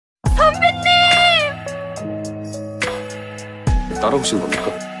따라오신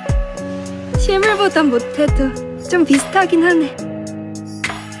겁니까? 실물보단 못해도 좀 비슷하긴 하네.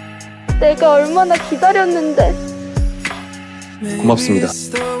 내가 얼마나 기다렸는데. 고맙습니다.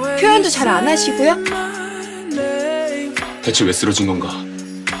 표현도 잘 안 하시고요? 대체 왜 쓰러진 건가?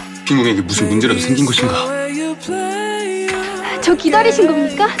 빈궁에게 무슨 문제라도 생긴 것인가? 저 기다리신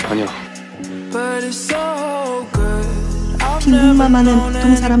겁니까? 아니요. 빈궁마마는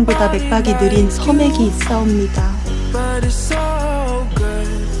보통 사람보다 맥박이 느린 서맥이 있사옵니다.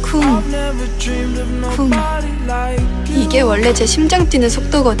 쿵, 쿵. 이게 원래 제 심장 뛰는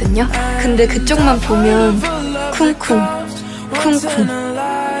속도거든요. 근데 그쪽만 보면 쿵쿵,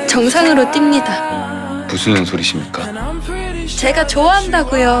 쿵쿵. 정상으로 뜁니다. 무슨 소리십니까? 제가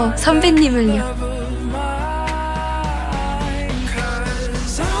좋아한다고요, 선배님을요.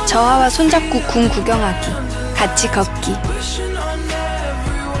 저하와 손잡고 궁 구경하기, 같이 걷기.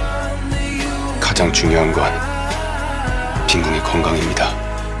 가장 중요한 건 빈궁의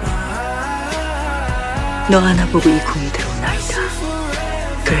건강입니다. 너 하나 보고 이 궁이 들어온 아이다.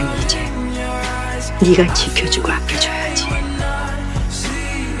 그러니 이제 네가 지켜주고 아껴줘야지.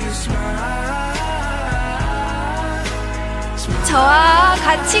 저와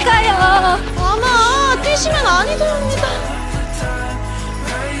같이 가요. 마마, 뛰시면 아니 됩니다.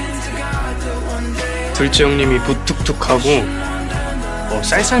 둘째 형님이 무뚝뚝하고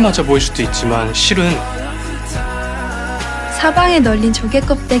쌀쌀맞아 보일 수도 있지만 실은 사방에 널린 조개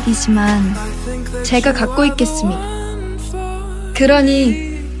껍데기지만 제가 갖고 있겠습니다.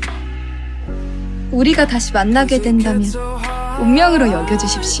 그러니 우리가 다시 만나게 된다면 운명으로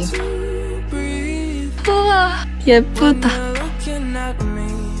여겨주십시오. 우와, 예쁘다.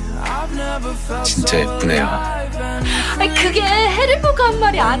 진짜 예쁘네요. 그게 해를 보고 한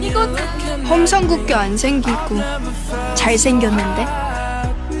말이 아니거든. 험성궂게 안 생기고 잘생겼는데?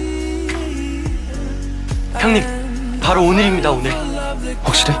 형님 바로 오늘입니다. 오늘.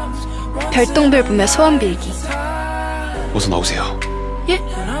 확실해? 별똥별 보며 소원 빌기. 어서 나오세요. 예?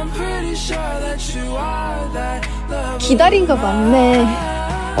 기다린 거 맞네.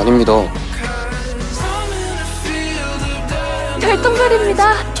 아닙니다.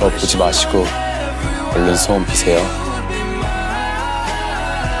 별똥별입니다. 저 보지 마시고 얼른 소원 비세요.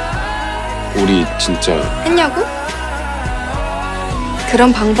 우리 진짜 했냐고?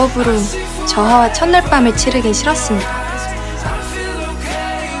 그런 방법으로 저하와 첫날 밤을 치르긴 싫었습니다.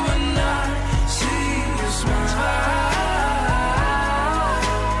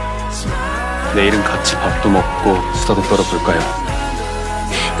 내일은 같이 밥도 먹고 수다도 떨어볼까요?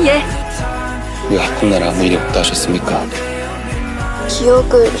 예. 왜 학국날 아무 일이 없다 하셨습니까?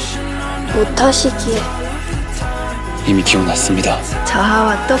 기억을 못하시기에 이미 기억났습니다.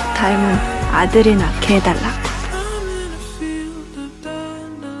 저하와 똑 닮은 아들을 낳게 해달라고.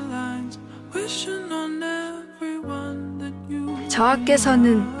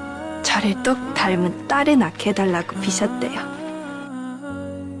 저하께서는 저를 똑 닮은 딸을 낳게 해달라고 비셨대요.